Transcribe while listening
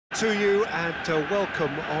to you and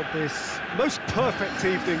welcome on this most perfect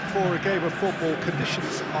evening for a game of football.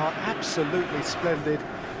 Conditions are absolutely splendid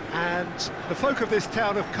and the folk of this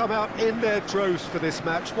town have come out in their droves for this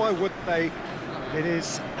match. Why wouldn't they? It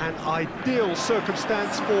is an ideal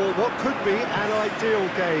circumstance for what could be an ideal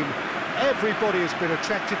game. Everybody has been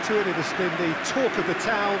attracted to it. It has been the talk of the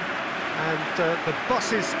town, and the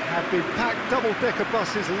buses have been packed, double-decker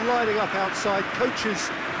buses lining up outside.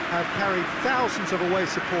 Coaches have carried thousands of away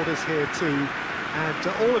supporters here too, and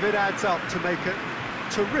all of it adds up to make a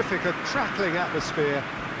terrific, a crackling atmosphere.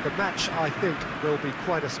 The match, I think, will be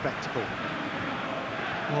quite a spectacle.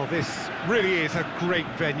 Well, this really is a great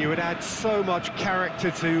venue. It adds so much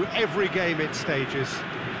character to every game it stages.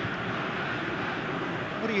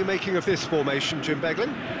 What are you making of this formation, Jim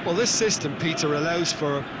Beglin? Well, this system, Peter, allows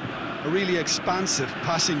for a really expansive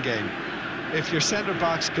passing game. If your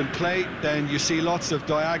centre-backs can play, then you see lots of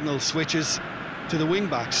diagonal switches to the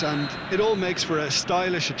wing-backs, and it all makes for a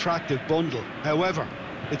stylish, attractive bundle. However,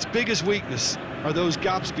 its biggest weakness are those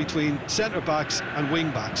gaps between centre-backs and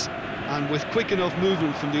wing-backs, and with quick enough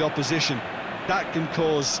movement from the opposition, that can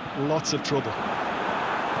cause lots of trouble.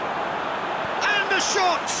 And the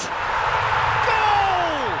shot!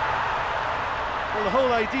 Goal! Well, the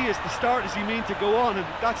whole idea is to start as you mean to go on, and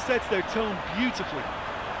that sets their tone beautifully.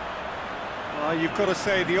 You've got to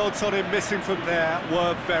say, the odds on him missing from there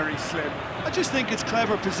were very slim. I just think it's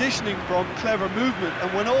clever positioning from clever movement,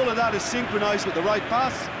 and when all of that is synchronised with the right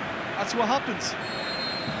pass, that's what happens.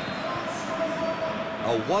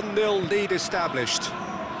 A 1-0 lead established.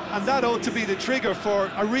 And that ought to be the trigger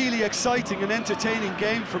for a really exciting and entertaining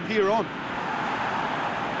game from here on.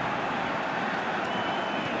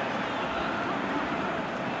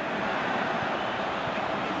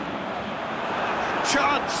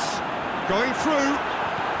 Chance! Going through.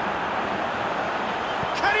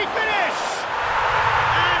 Can he finish?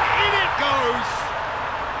 And in it goes.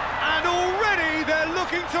 And already they're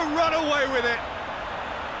looking to run away with it.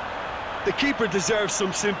 The keeper deserves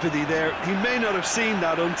some sympathy there. He may not have seen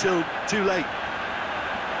that until too late.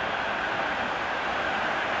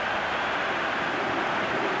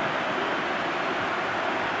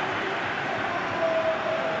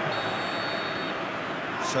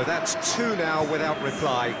 So that's 2 now without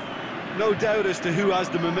reply. No doubt as to who has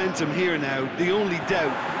the momentum here now. The only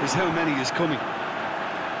doubt is how many is coming.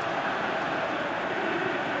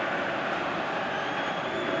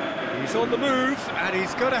 He's on the move, and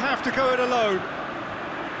he's going to have to go it alone.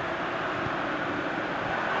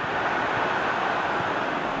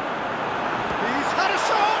 He's had a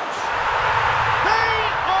shot! They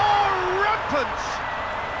are rampant!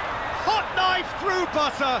 Hot knife through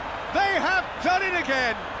butter. They have done it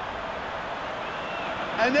again.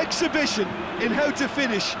 An exhibition in how to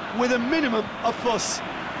finish with a minimum of fuss.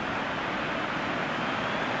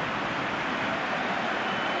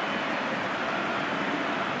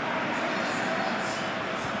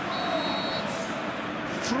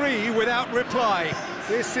 Three without reply.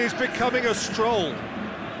 This is becoming a stroll.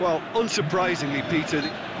 Well, unsurprisingly, Peter.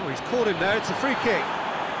 Oh, he's caught him there. It's a free kick.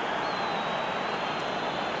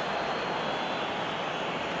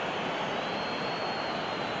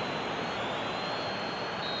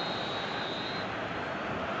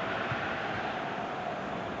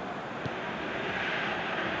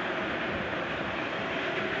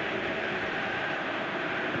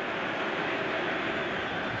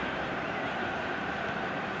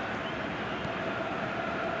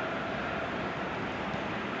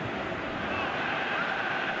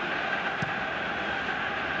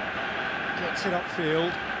 Gets it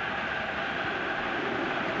upfield.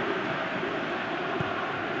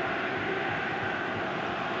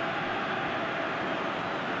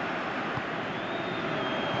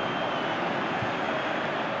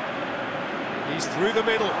 He's through the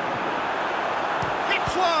middle.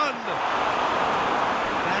 Hits one!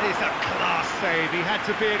 That is a class save. He had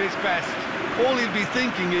to be at his best. All he'll be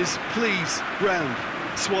thinking is, please, ground,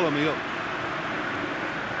 swallow me up.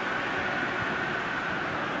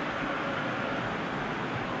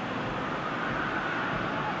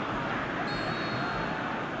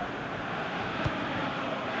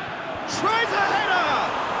 Tries a header!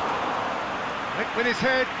 Went with his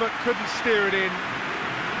head, but couldn't steer it in.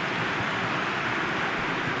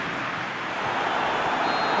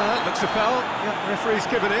 Looks a foul. Yep, referee's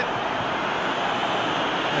given it.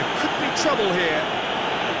 There could be trouble here.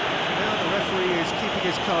 So now the referee is keeping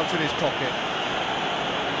his cards in his pocket.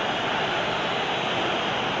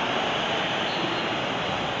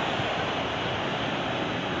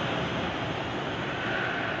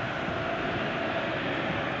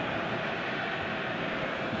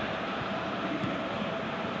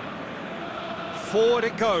 Forward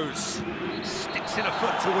it goes. Sticks in a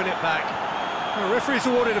foot to win it back. The referee's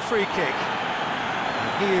awarded a free kick.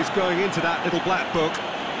 And he is going into that little black book.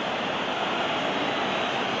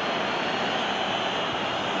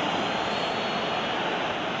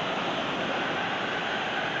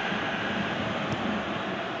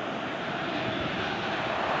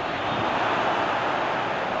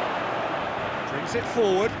 Brings it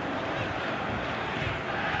forward.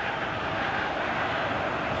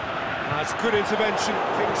 That's good intervention.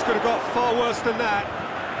 Things could have got far worse than that.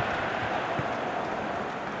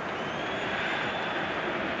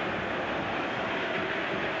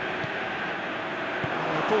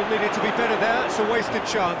 The ball needed to be better there. It's a wasted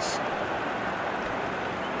chance.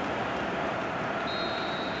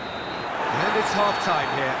 And it's half-time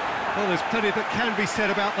here. Well, there's plenty that can be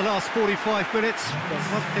said about the last 45 minutes, but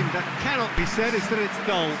one thing that cannot be said is that it's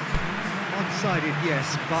dull. One-sided,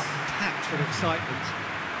 yes, but packed with excitement.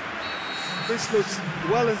 This looks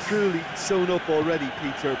well and truly sewn up already,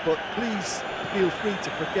 Peter, but please feel free to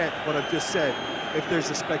forget what I've just said if there's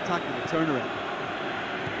a spectacular turnaround.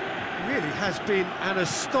 It really has been an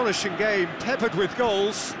astonishing game, peppered with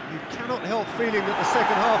goals. You cannot help feeling that the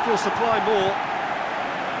second half will supply more.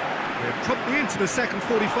 We're promptly into the second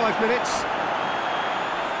 45 minutes.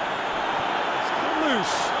 It's come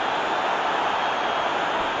loose.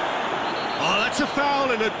 Oh, that's a foul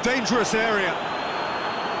in a dangerous area.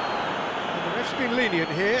 And the ref's been lenient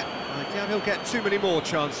here. I doubt he'll get too many more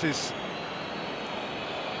chances.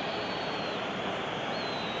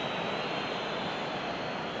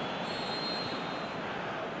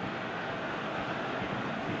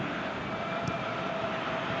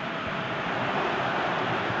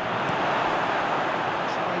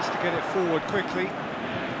 To get it forward quickly.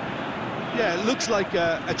 Yeah, it looks like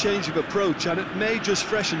a change of approach, and it may just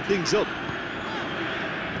freshen things up.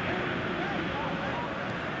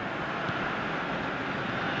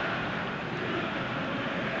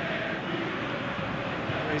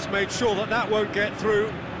 He's made sure that that won't get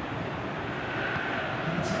through.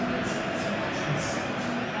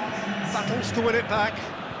 Battles to win it back.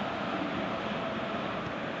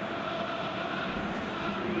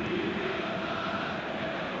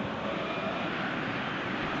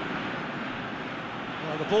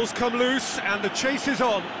 The ball's come loose and the chase is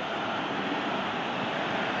on.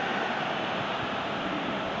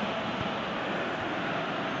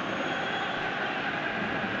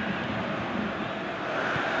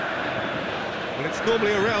 Well, it's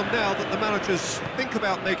normally around now that the managers think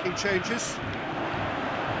about making changes.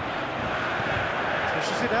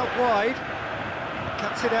 Pushes it out wide,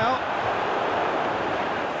 cuts it out.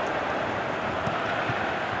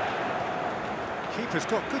 Keeper's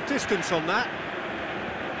got good distance on that.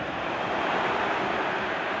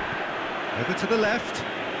 Over to the left,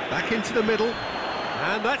 back into the middle,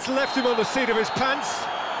 and that's left him on the seat of his pants.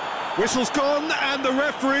 Whistle's gone, and the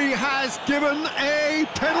referee has given a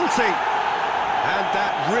penalty. And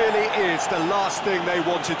that really is the last thing they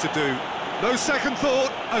wanted to do. No second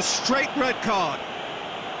thought, a straight red card.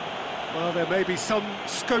 Well, there may be some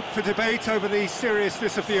scope for debate over the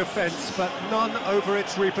seriousness of the offence, but none over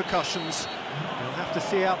its repercussions. They'll have to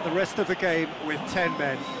see out the rest of the game with 10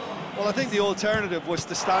 men. Well, I think the alternative was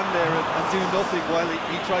to stand there and do nothing while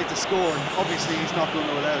he tried to score, and obviously he's not going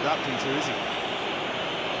to allow that, Peter, is he?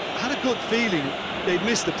 I had a good feeling they'd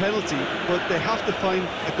missed the penalty, but they have to find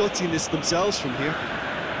a gutsiness themselves from here.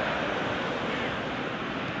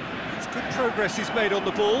 It's good progress he's made on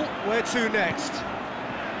the ball. Where to next?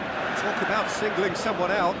 Talk about singling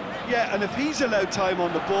someone out. Yeah, and if he's allowed time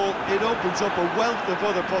on the ball, it opens up a wealth of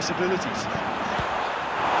other possibilities.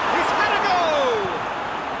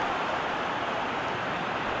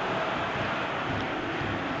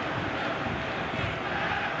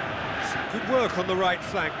 Good work on the right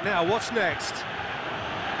flank. Now, what's next?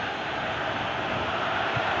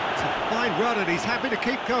 It's a fine run and he's happy to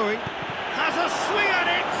keep going. Has a swing at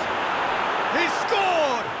it! He's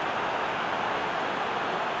scored!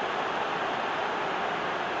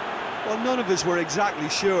 Well, none of us were exactly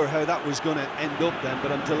sure how that was going to end up then,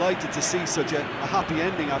 but I'm delighted to see such a happy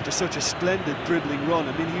ending after such a splendid dribbling run.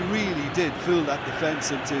 I mean, he really did fool that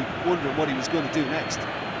defence into wondering what he was going to do next.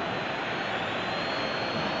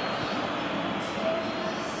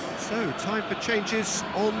 So, time for changes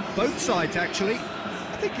on both sides, actually.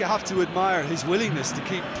 I think you have to admire his willingness to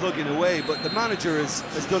keep plugging away, but the manager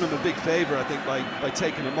has done him a big favour, I think, by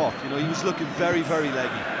taking him off. You know, he was looking very, very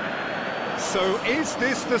leggy. So, is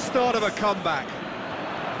this the start of a comeback?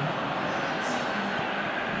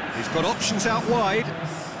 He's got options out wide.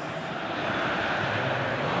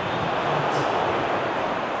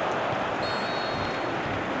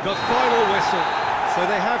 The final whistle. So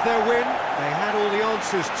they have their win. They had all the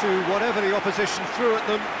answers to whatever the opposition threw at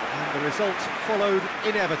them, and the result followed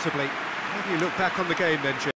inevitably. How do you look back on the game then, Jim?